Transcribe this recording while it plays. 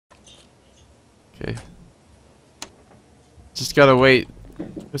Okay. Just gotta wait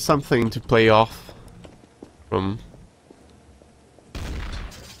for something to play off from.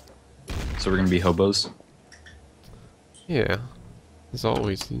 So we're gonna be hobos? Yeah, as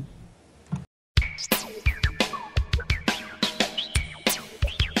always.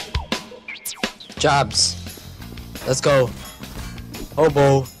 Jobs. Let's go.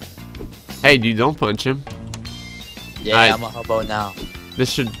 Hobo. Hey, dude, don't punch him. Yeah, I'm a hobo now.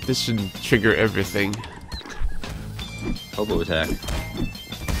 This should trigger everything. Hobo attack.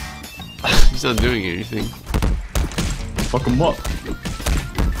 He's not doing anything. Fuck him up.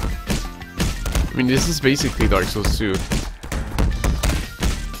 I mean, this is basically Dark Souls 2.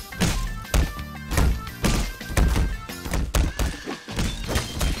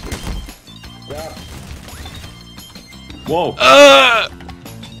 Whoa!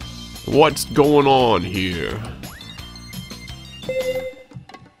 What's going on here?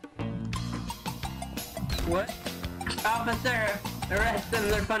 What? Officer! Arrest them,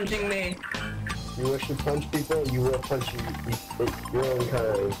 they're punching me! You wish to punch people, you will punch your own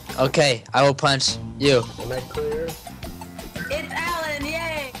kind. Okay, I will punch you. Am I clear? It's Alan,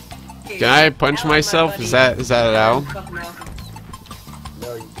 yay! Can I punch Alan, myself? my Is buddy. that allowed?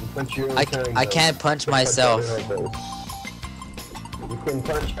 No, you can punch your own kind. I can't punch myself. You can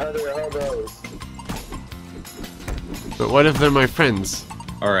punch other hobos. But what if they're my friends?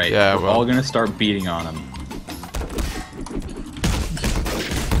 Alright, Yeah, we're well. all gonna start beating on him.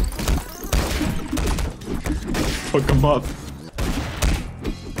 Fuck him up.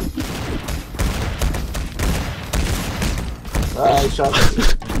 I shot you.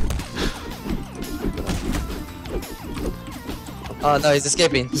 Oh no, he's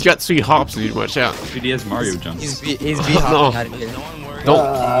escaping. He's got 3 hops, dude. Watch out. Dude, he has Mario jumps. He's b-hopping out of here.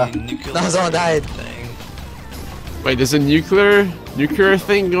 Don't. No, someone died. Wait, there's a nuclear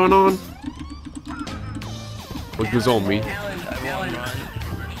thing going on? What goes on me? Alan,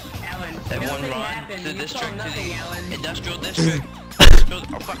 Everyone nothing run happened. to the You saw district, to nothing, the Alan. industrial district.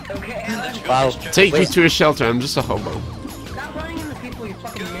 Oh, fuck. Okay, Alan, Industrial Wow. district. Take me Wait. to a shelter. I'm just a hobo. stop running into people, you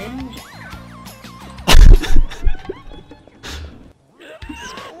fucking minge!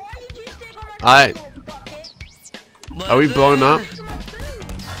 Alright. Are we blowing up?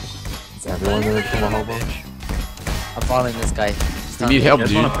 Is everyone gonna kill a hobo? I'm following this guy. You need help, You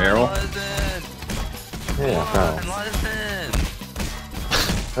guys dude. want a barrel? Yeah, barrels.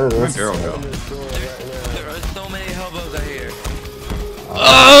 Oh, Where'd my this barrel go? There are so many hobos out here.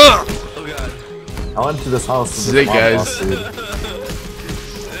 Ah! Oh god. I went to this house. This is it, guys.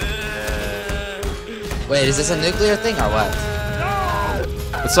 Wait, is this a nuclear thing or what?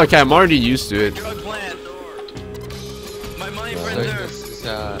 It's okay, I'm already used to it. Drug plant. My money printer.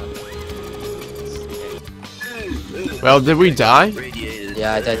 Well, did we die? Radiated.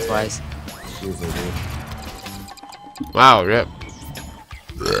 Yeah, I died twice. Wow, rip.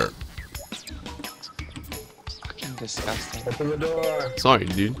 Fucking disgusting. Open the door. Sorry,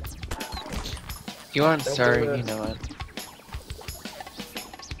 dude. You aren't sorry, you know it.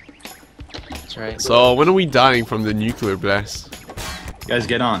 That's right. So, when are we dying from the nuclear blast? Guys,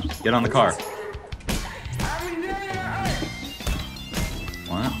 get on. Get on the car.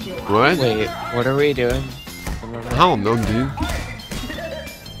 What? What? Wait, what are we doing? I don't know, dude.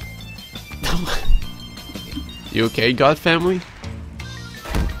 You okay, God family?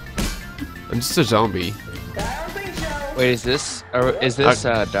 I'm just a zombie. Wait, is this Dark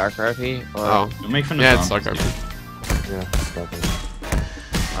RP? Or Oh. Don't make fun of Yeah, it's zombies. like our... Yeah, stop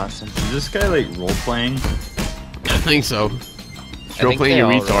it. awesome. Is this guy like role playing? I think so. You're think playing they a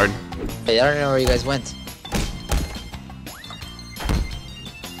all retard. Hey, I don't know where you guys went.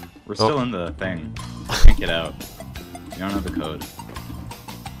 We're still in the thing. Can't get out. You don't know the code.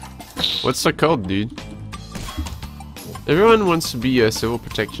 What's the code, dude? Everyone wants to be a civil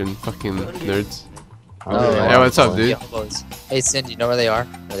protection fucking nerds. Oh, Yeah, what's up, dude? Yeah, hobos. Hey, Sin, do you know where they are?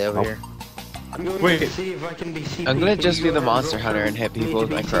 Are they over here? I'm going Wait. to see if I can be I'm gonna just be the monster hunter and hit people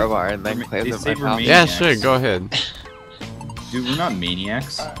with my crowbar and then claim They them say my we're pal. mean. Yeah, Maniacs. sure, go ahead. Dude, we're not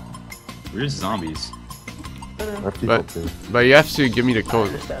maniacs. We're just zombies. Our people But- too. But you have to give me the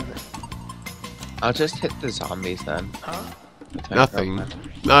code. I'll just hit the zombies then. With my Nothing. crowbar.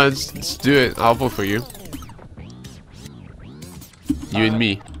 No, let's do it. I'll vote for you. You and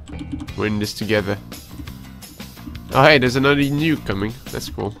me. We're in this together. Oh hey, there's another nuke coming. That's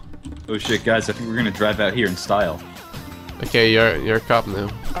cool. Oh shit, guys, I think we're gonna drive out here in style. Okay, you're a cop now.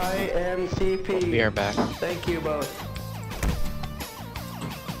 I am CP. We are back. Thank you both.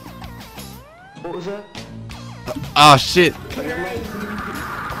 What was that? Ah shit!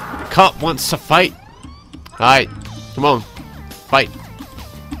 Cop wants to fight. Alright, come on, fight.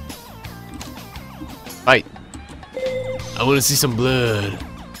 Fight. I want to see some blood.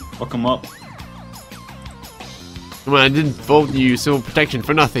 Fuck him up. Come on, I didn't vote you civil protection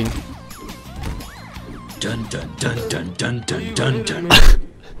for nothing. Dun dun dun dun dun dun dun dun.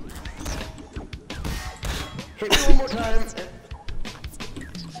 Hit me one more time.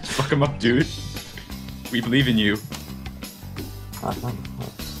 Fuck him up, dude. We believe in you.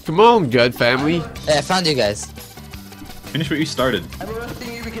 Come on, God family. Hey, I found you guys. Finish what you started. I'm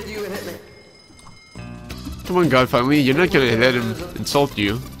arresting you because you hit me. Come on, God family. You're not gonna let him insult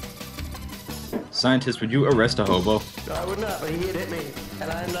you. Scientist, would you arrest a hobo? No, I would not, but he had hit me. And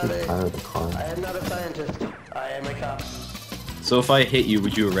I am not I am not a scientist. I am a cop. So if I hit you,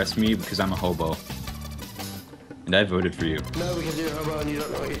 would you arrest me because I'm a hobo? And I voted for you. No, because you're a hobo and you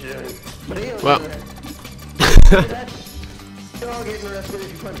don't know what you're doing. But he Well. You're all getting arrested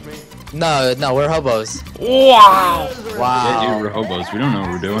if you punch me. No, we're hobos. Wow. Wow. Yeah, dude, we're hobos. We don't know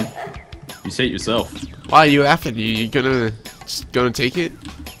what we're doing. You say it yourself. Why are you after you? You just gonna take it?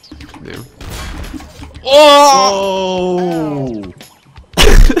 No. Oh!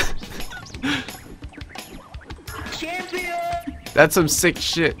 Champion! That's some sick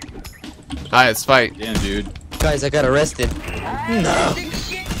shit. Alright, let's fight. Damn, dude. Guys, I got arrested. No.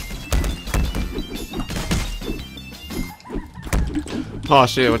 Oh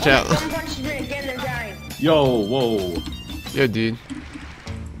shit, watch out. Yo, whoa. Yo, dude.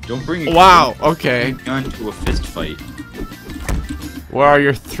 Don't bring a Wow, okay. gun to a fist fight. Where are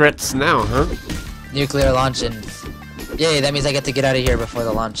your threats now, huh? Nuclear launch and... Yay, that means I get to get out of here before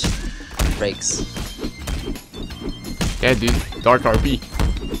the launch breaks. Yeah, dude. Dark RP.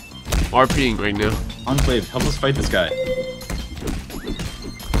 RPing right now. Enclave, help us fight this guy.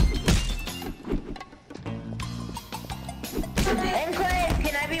 Enclave,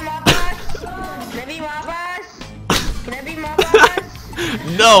 can I be my boss? Can I be my boss? Can I be my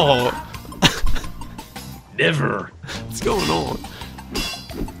boss? No! Never. What's going on?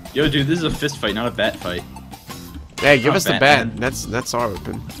 Yo, dude, this is a fist fight, not a bat fight. Hey, give Not us the Batman. bat. That's our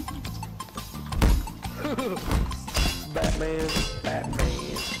weapon. Batman.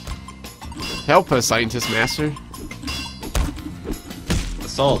 Help us, scientist master.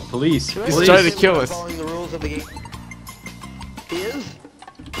 Assault, police, He's police. trying to kill us. Following the rules of the game. He is?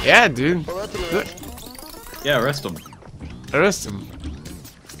 Yeah, dude. Well, that's an Look, arrest. Yeah, arrest him. arrest him.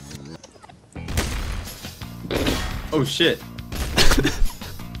 Oh shit.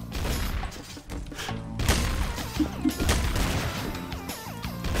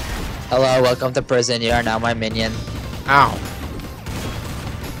 Hello, welcome to prison. You are now my minion. Ow.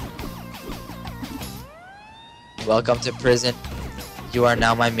 Welcome to prison. You are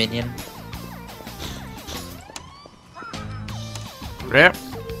now my minion. Rip.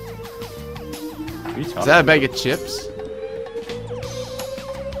 What are you Is talking that a bag of chips?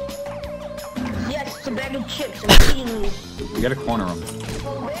 Yes, it's a bag of chips. I'm feeding you. about? We gotta corner him. Wait.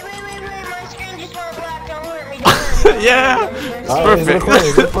 My screen just went black. Don't hurt me. Don't hurt me. Yeah. Perfect.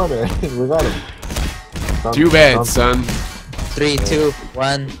 We got him. Too bad, son. 3, 2,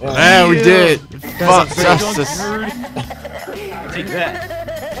 1. Yeah, we did. Fuck justice. Take that.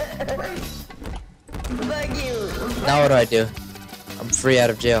 Thank you. Now what do? I'm free out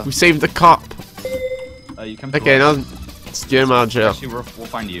of jail. We saved the cop. You come to Okay, us. now let's get him out of jail. Actually, we'll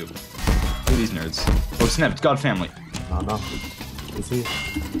find you. Look at these nerds. Oh snap, it's God family. Oh no. Is he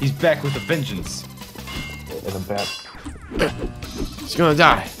He's back with a vengeance. in a bat? He's gonna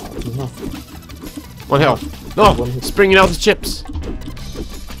die. No. One health. No, he's bringing out the chips.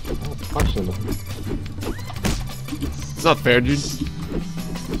 Punching him. It's not fair, dude.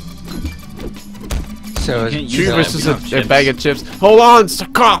 So You can't use Two that, versus we a don't have bag of chips. Hold on, it's the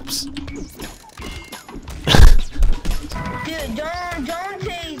cops. Dude, don't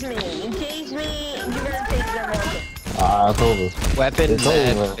tase me. You tase me, you're gonna take the weapon. It's over. weapon It's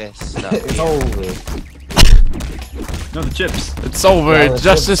and over. fist. It's over. No, the chips. It's over. Yeah, it's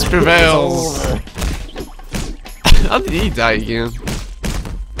Justice It's prevails. over. How did he die again?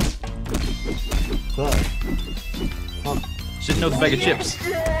 Fuck. Shit, no, the bag of chips.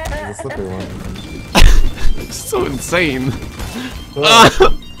 It's a slippery one. It's so insane.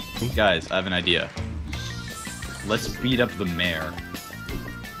 Guys, I have an idea. Let's beat up the mayor.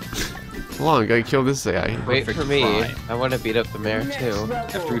 Hold on, gotta kill this guy. Wait for Perfect me. crime. I want to beat up the mayor too.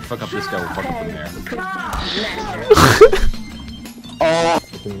 After we fuck up this guy, we'll fuck up the mayor. I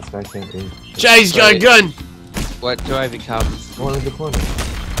think this guy can't do. Jay's got a gun. What do I become? One in the corner.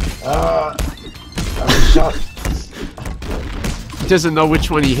 I was shot. He doesn't know which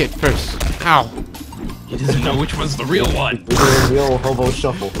one he hit first. Ow. He doesn't know which one's the real one. We're doing the old hobo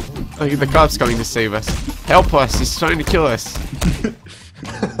shuffle. Look, the cop's coming to save us. Help us, he's trying to kill us.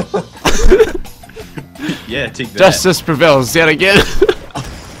 Yeah, take that. Justice prevails yet again.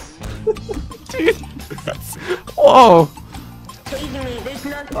 Dude. Whoa. Tase me. There's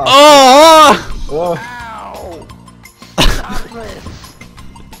nothing. Oh. Ow! Stop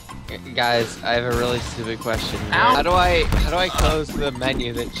it. Guys, I have a really stupid question. How do I close the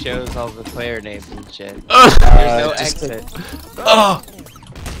menu that shows all the player names and shit? There's no just exit. Oh.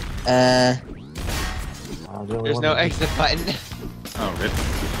 There's no exit button. Oh, rip.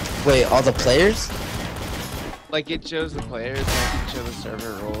 Wait, all the players? Like it shows the players, and it shows the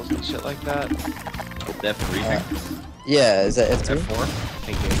server rules and shit like that. That freezing. Yeah, is that F3? F4?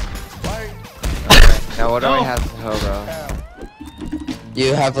 Thank you. Okay, now what do I have to Hobo?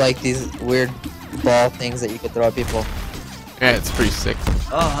 You have like these weird ball things that you can throw at people. Yeah, it's pretty sick.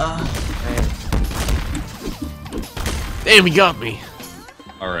 Damn, he got me.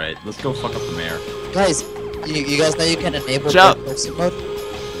 Alright, let's go fuck up the mayor. Guys, you guys know you can enable Jump. third-person mode?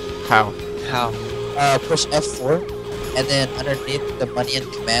 How? How? Push F4, and then underneath the money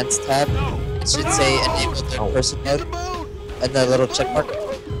and commands tab, it should say enable third-person mode, and the little check mark,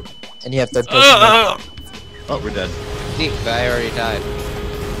 and you have third-person mode. Oh, we're dead. Deep, but I already died.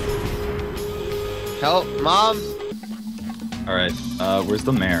 Help, Mom! Alright, where's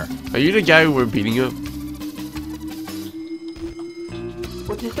the mayor? Are you the guy who we're beating up?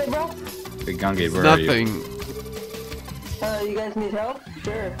 What you say, bro? Big Gaungade, where are you? Nothing. You guys need help?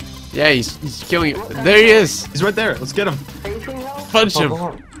 Sure. Yeah, he's killing it. There he is. He's right there, let's get him. Facing help? Punch him.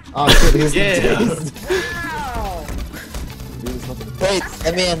 Oh shit, he's Yeah. Ow! Wait,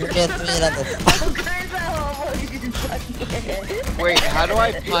 let me in on this. Wait, how do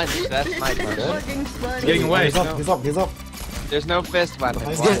I punch? That's my question. He's getting away. He's up. There's no fist button.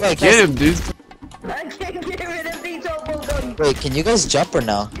 Get Why? away, Get guys. him, dude. I can't get rid of these Hobo guns. Wait, can you guys jump or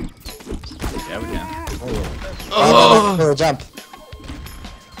no? Yeah, we can. Oh. Jump.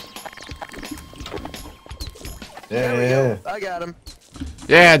 Yeah. I got him.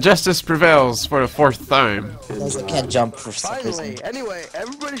 Yeah, justice prevails for the 4th time. You guys can't jump for some reason. Finally. Anyway,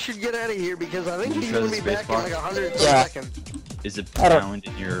 everybody should get out of here because I think You he's try gonna the be back in spacebar? like 100 Yeah. seconds. Is it I don't- found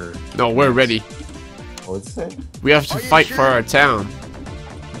in your... No, we're ready. What's it say? We have to Are you fight sure? for our town.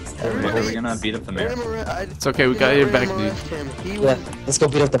 Are we gonna beat up the mayor? It's okay, we got your back, dude. He Yeah, was, let's go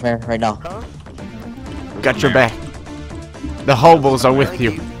beat up the mayor right now. Got your back. The hobos are with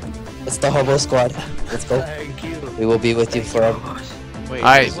you. It's the Hobo Squad. Let's go. thank you. We will be with you forever. Wait,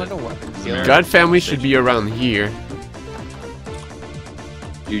 I- is what a weapon dealer? God family should be around here.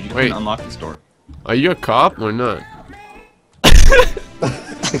 Dude, you Wait. can unlock this door. Are you a cop or not?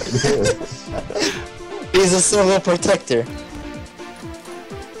 He's a civil protector.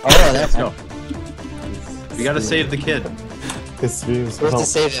 Oh, Let's go. We gotta save the kid. His streams. We have to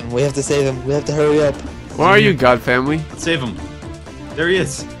save him. We have to save him. We have to hurry up. Where are you, God family? Let's save him. There he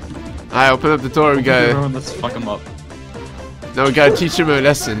is. I open up the door. We gotta. Everyone, let's fuck him up. No, we gotta teach him a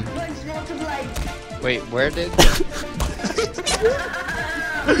lesson. Bugs multiply. Wait, where did?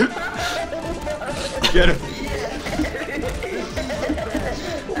 Get him.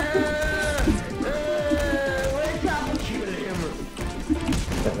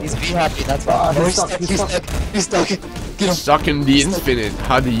 He's be happy. That's why. he's stuck, he's stuck. He's stuck. Get him. Stuck in the infinite.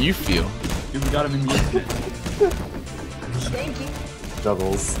 How do you feel? Dude, we got him in the infinite. Thank you.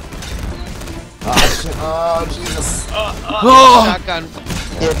 Juggles. Ah shit. Oh Jesus. Oh, Shotgun.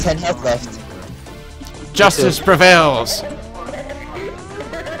 He had 10 health left. justice prevails.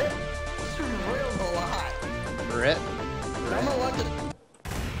 Rip.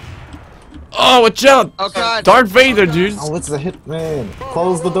 Oh, watch out! Oh god. Darth Vader, dude. Oh, it's the hitman.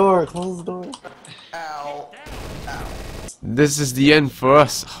 Close the door. Close the door. Ow. This is the end for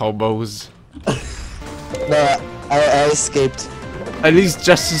us, hobos. No, I escaped. At least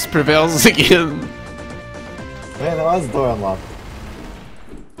justice prevails again. Man, why is the door unlocked?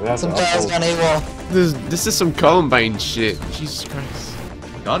 We have to Some guys uphold. gone AWOL. This is some Columbine shit. Jesus Christ.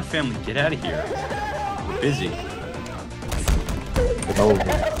 God family, get out of here. We're busy. It's over.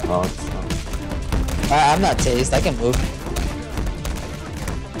 Oh, it's not. I'm not tased. I can move.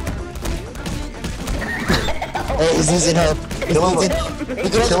 Oh, he's losing hope. He's Kill him. losing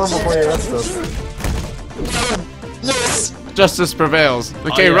hope. Kill him before you arrest us. Yes! Justice prevails.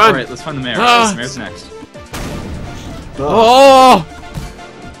 Okay, Oh, yeah, run. Alright, let's find the mayor. Ah. The mayor's next. Oh,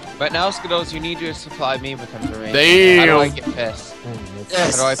 But now, Skittles, you need to supply me with information. Damn. How do I get pissed?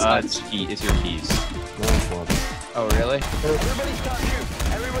 Yes! How do I punch? It's key. It's your keys. Oh, really? Everybody stop here.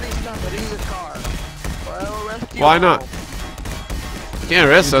 Everybody stop. Get in the car. I'll arrest you why all. not? Can't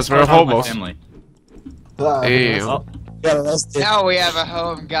arrest us. We're Fuck off my hobos. family. Damn. Oh, Got arrested. Now we have a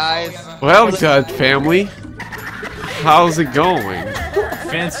home, guys. Well, God family, how's it going?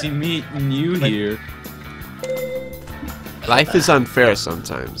 fancy meeting you here. Life is unfair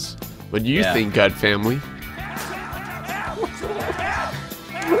sometimes. What do you think, God family?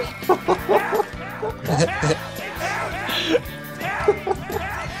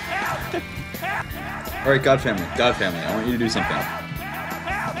 Alright, God family, I want you to do something.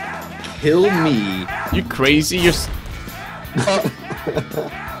 Kill me. You crazy? You're.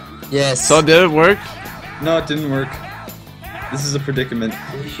 Yes. So did it work? No, it didn't work. This is a predicament.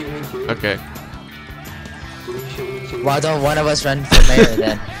 Okay. Why don't one of us run for mayor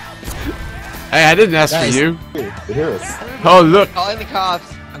then? Hey, I didn't ask Guys. for you. The heroes. Oh look, Calling the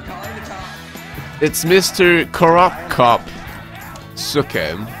cops. I'm calling the cops. it's Mr. Corrupt Cop. Suck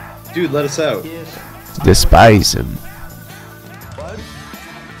him. Dude, let us out. Despise him.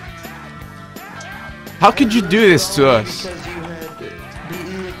 How could you do this to us? Because you had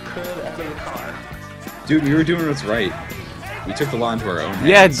beaten the crud out of the car. Dude, we were doing what's right. We took the law into our own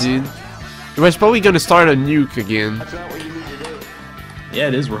hands. Yeah, dude. You was probably gonna start a nuke again. That's not what you need to do. Yeah,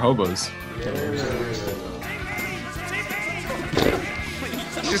 it is. We're hobos.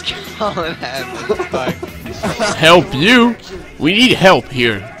 Just calling at me. Fuck. Help you? We need help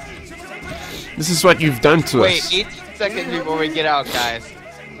here. This is what you've done to Wait, us. 18 seconds before we get out, guys.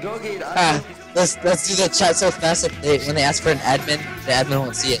 Gaungade, Let's do the chat so fast that when they ask for an admin, the admin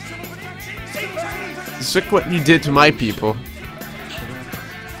won't see it. Look what you did to my people.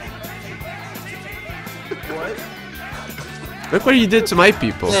 Look what you did to my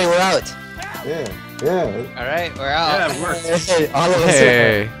people. Hey, we're out. Yeah. Alright, we're out. Yeah, it worked. Hey, all of us are.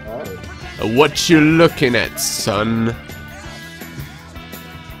 Hey, Alright. what you looking at, son?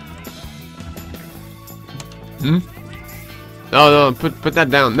 Hmm? No, put that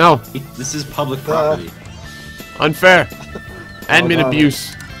down. No, This is public property. unfair. Admin no.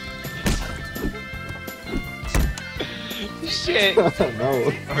 abuse. Shit.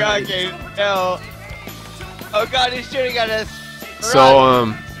 No. God, game. No. Oh god, he's shooting at us. So,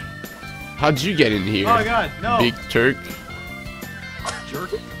 Run. how'd you get in here? Oh my god, no. Big Turk. Jerk.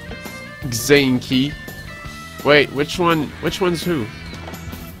 Zanky. Wait, which one's who?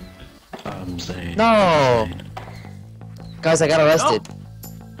 No. Guys, I got arrested.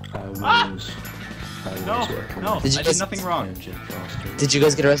 No, no, Did you I did just- nothing wrong. Did you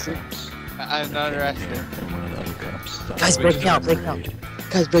guys get arrested? I'm not arrested. Guys, break me out, break me out.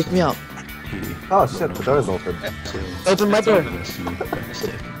 Guys, break me out. Oh shit, the door's open. Open my door.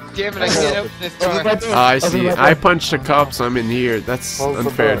 Damn it, I can't open this Open my door. door. I Open see. my door. I punched the cops. I'm in here. That's Close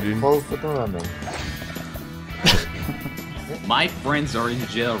unfair, the door. dude. Close the door on them. My friends are in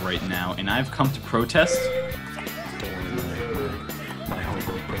jail right now, and I've come to protest.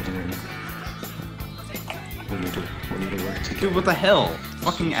 Dude, what the hell?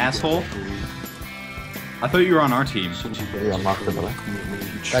 Fucking asshole. I thought you were on our team. Yeah, unlock the door.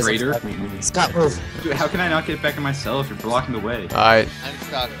 Guys, Traitor. Scott, move. Dude, how can I not get back in my cell if you're blocking the way? Alright. I'm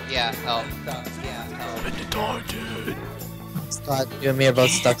stuck. Yeah, help. Help. Open the door, dude. Scott, you and me are both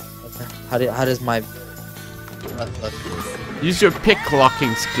stuck. How does my left look? Use your pick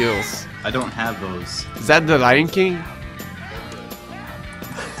locking skills. I don't have those. Is that the Lion King?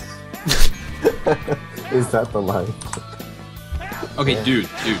 Is that the line? Okay, dude.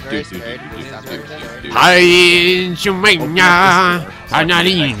 Hi, Jumena.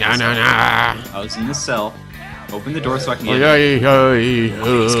 I was in the cell. Open the door so I can get in.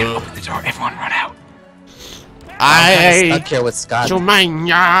 Please Open the door. Everyone run out. I'm stuck here with Scott.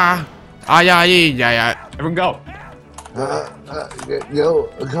 Jumena. Everyone go. Yo,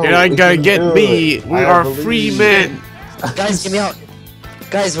 You're not gonna get me. We are free men. Guys, get me out.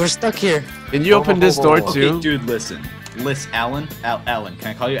 Guys, we're stuck here. Can you open this door Okay, too? dude, listen. Listen, Alan. Alan. Can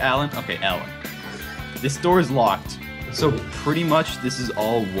I call you Alan? Okay, Alan. This door is locked. So pretty much this is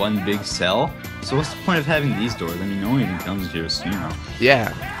all one big cell. So what's the point of having these doors? I mean, no one even comes here, so you know.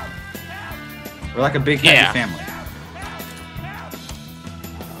 Yeah. We're like a big Yeah. happy family.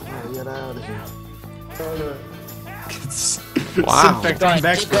 Get out of here. Wow. Keep going,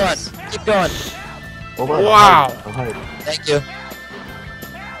 back keep to going, us. keep going. Wow. I'm hiding. Thank you.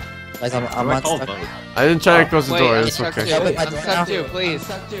 Guys, I'm What do I not call stuck. vote? I didn't try to close the Wait, door. I'm It's stuck okay. too. Open my I'm door stuck now. too, please.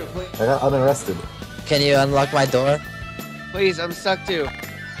 I got unarrested. Can you unlock my door? Please, I'm stuck too.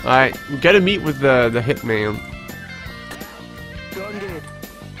 Alright, we gotta meet with the hitman. Gaungade,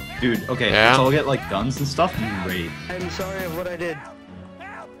 Dude, okay, Yeah? let's all get like guns and stuff and raid. I'm sorry of what I did.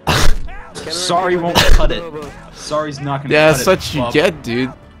 Sorry won't cut it. Sorry's not gonna Yeah, cut that's it. what you bub. get,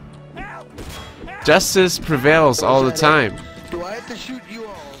 dude. Justice prevails all the time. Do I have to shoot you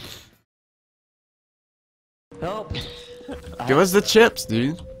all? Help. Give us the chips,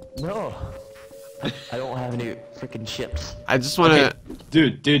 dude. No. I don't have any freaking chips. I just want to.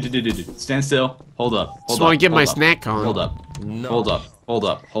 Okay. Dude. Stand still. Hold up. Just want to get my snack on. Hold up. No. Hold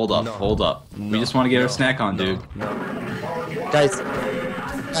up. We just want to get our snack on, dude. Guys,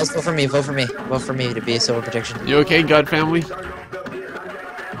 vote for me. Vote for me to be a silver protection. You okay, God family?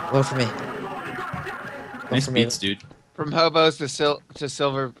 Vote for me. Nice beats, dude. From hobos to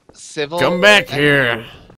silver civil. Come back here.